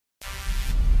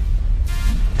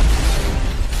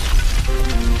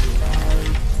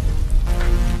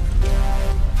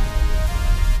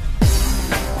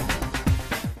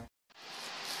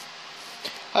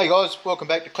Hey guys, welcome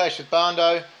back to Clash with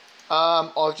Barndo.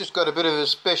 I've just got a bit of a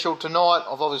special tonight.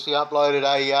 I've obviously uploaded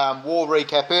a war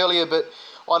recap earlier, but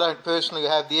I don't personally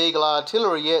have the Eagle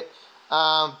Artillery yet,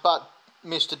 but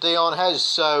Mr. Dion has,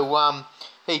 so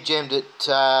he gemmed it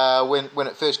when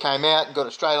it first came out and got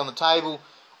it straight on the table,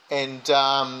 and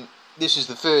this is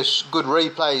the first good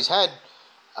replay he's had.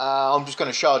 I'm just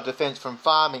going to show a defence from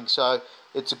farming, so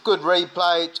it's a good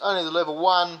replay. It's only the level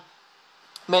 1,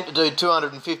 meant to do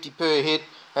 250 per hit,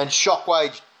 and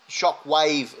shockwave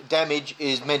damage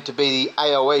is meant to be the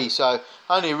AoE, so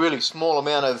only a really small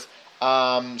amount of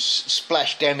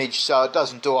splash damage, so it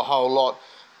doesn't do a whole lot.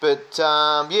 But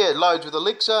yeah, loads with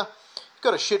elixir.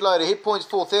 Got a shitload of hit points,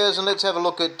 4,000. Let's have a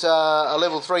look at a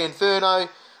level 3 Inferno,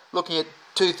 looking at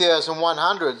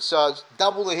 2,100. So it's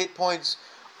double the hit points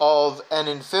of an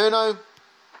Inferno,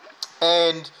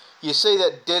 and you see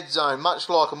that dead zone, much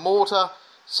like a mortar.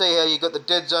 See how you got the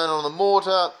dead zone on the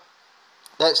mortar?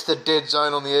 That's the dead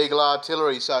zone on the Eagle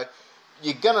Artillery. So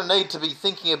you're going to need to be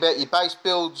thinking about your base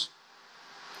builds.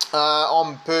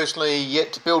 I'm personally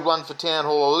yet to build one for Town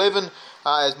Hall 11,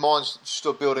 as mine's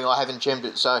still building. I haven't gemmed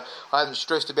it, so I haven't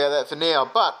stressed about that for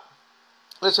now. But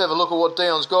let's have a look at what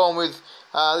Dion's gone with.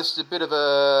 This is a bit of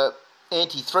a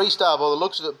anti-3-star by the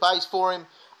looks of it, base for him.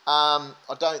 I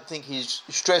don't think he's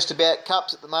stressed about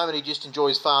cups at the moment. He just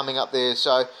enjoys farming up there.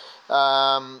 So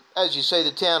as you see,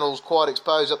 the Town Hall's quite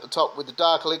exposed up the top with the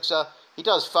Dark Elixir. He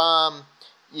does farm.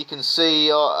 You can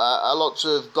see lots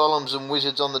of golems and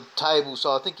wizards on the table,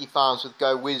 so I think he farms with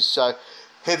Go Wiz. So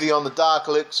heavy on the Dark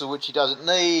Elixir, which he doesn't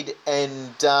need,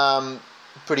 and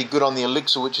pretty good on the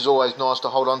Elixir, which is always nice to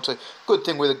hold on to. Good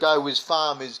thing with a Go Wiz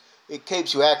farm is it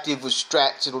keeps you active with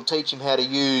strats. It'll teach him how to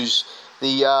use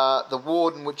the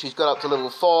Warden, which he's got up to level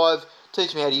 5.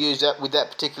 Teach me how to use that with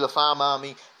that particular farm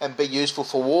army and be useful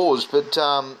for wars. But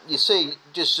you see,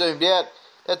 just zoomed out,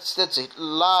 that's a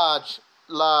large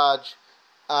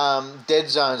dead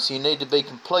zone, so you need to be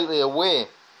completely aware.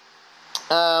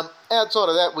 Outside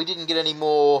of that, we didn't get any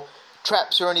more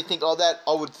traps or anything like that.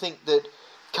 I would think that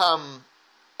come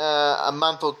a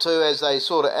month or two, as they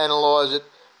sort of analyse it,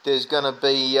 there's going to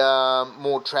be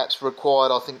more traps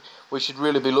required. I think we should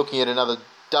really be looking at another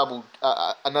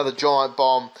another giant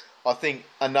bomb. I think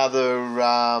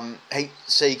another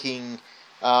heat-seeking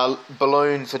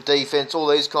balloon for defence. All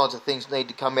these kinds of things need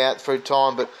to come out through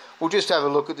time, but we'll just have a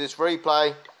look at this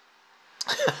replay.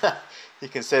 You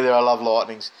can see there I love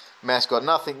lightnings. Mascot,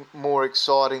 nothing more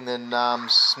exciting than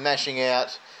smashing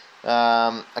out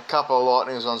a couple of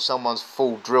lightnings on someone's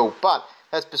full drill, but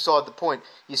that's beside the point.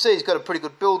 You see he's got a pretty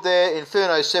good build there.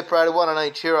 Inferno separated, 1 on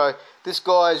each hero. This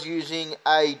guy is using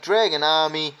a dragon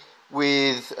army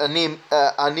with a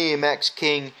near max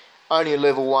king, only a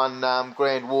level 1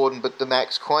 Grand Warden, but the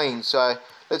max queen. So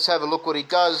let's have a look what he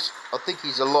does. I think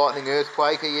he's a lightning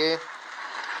earthquaker, yeah.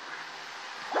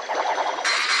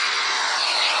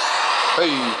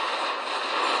 Hey,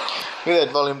 get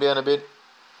that volume down a bit.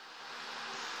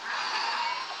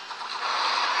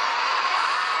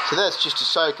 So that's just to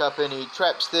soak up any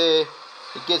traps there.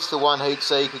 It gets the 1 heat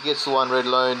seek, it gets the 1 red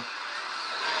loon.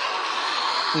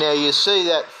 Now you see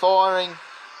that firing,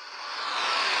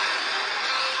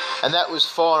 and that was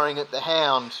firing at the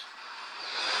hound.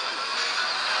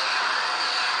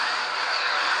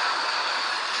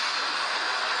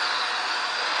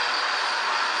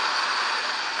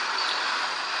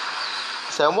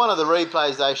 So in one of the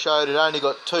replays they showed it only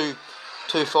got two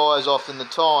fires off in the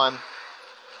time.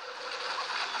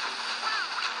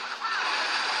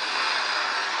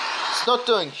 It's not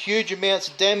doing huge amounts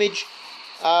of damage.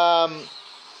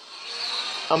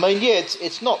 I mean, yeah,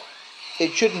 it's not.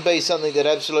 It shouldn't be something that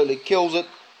absolutely kills it,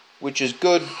 which is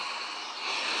good.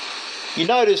 You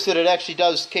notice that it actually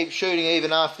does keep shooting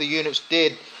even after the unit's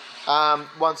dead,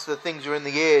 once the things are in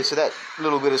the air, so that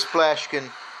little bit of splash can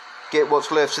get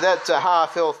what's left. So that's a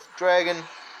half health dragon.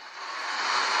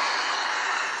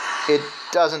 It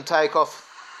doesn't take off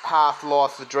half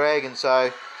life for dragon,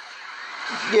 so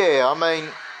yeah, I mean,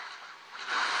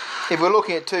 if we're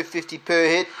looking at 250 per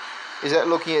hit, is that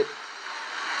looking at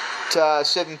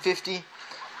 750?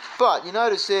 But you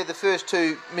notice there the first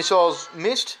 2 missiles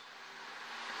missed,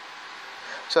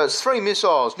 so it's 3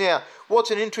 missiles. Now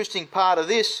what's an interesting part of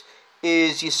this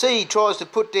is you see he tries to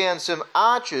put down some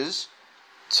archers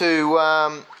to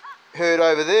herd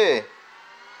over there,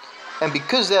 and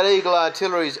because that Eagle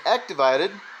Artillery is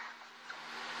activated,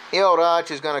 the old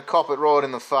archer is going to cop it right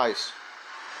in the face.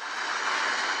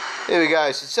 There we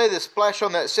go. So see the splash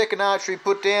on that second archery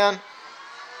put down?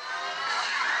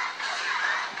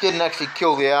 Didn't actually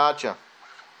kill the archer.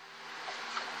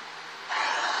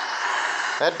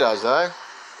 That does though.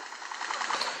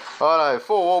 I know,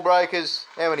 4 wall breakers.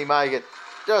 How many make it?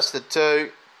 Just the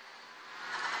 2.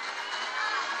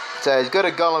 So he's got a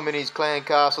golem in his clan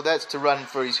castle. That's to run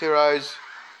for his heroes.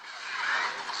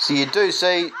 So you do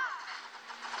see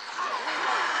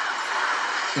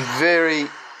very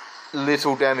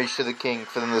little damage to the king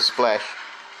for them to splash.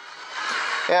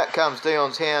 Out comes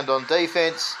Dion's Hound on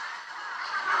defence.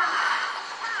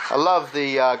 I love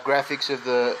the graphics of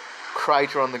the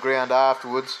crater on the ground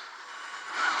afterwards.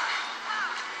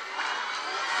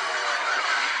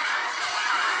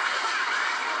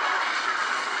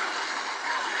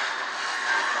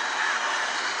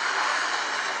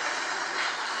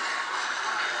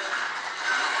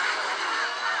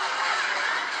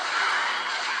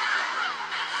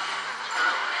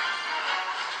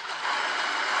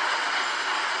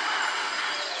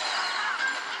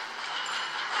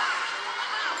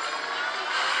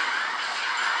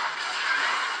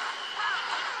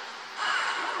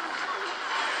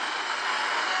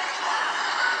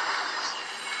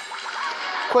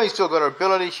 Queen's still got her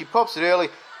ability. She pops it early.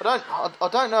 I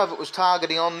don't know if it was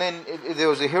targeting on then, if there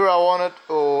was a hero on it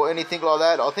or anything like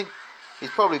that. I think he's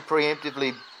probably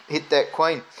preemptively hit that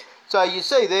queen. So you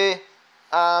see there,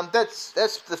 that's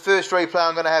the first replay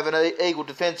I'm going to have an eagle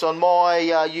defence on my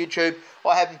YouTube.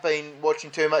 I haven't been watching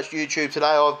too much YouTube today.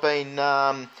 I've been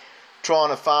trying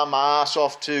to farm my ass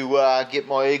off to get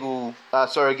my eagle,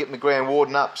 get my Grand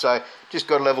Warden up. So just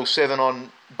got a level 7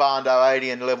 on Barndo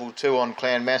 80 and level 2 on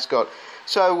Clan Mascot.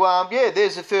 So, yeah,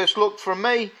 there's the first look from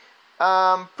me.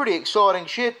 Pretty exciting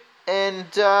shit. And,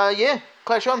 yeah,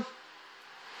 clash on.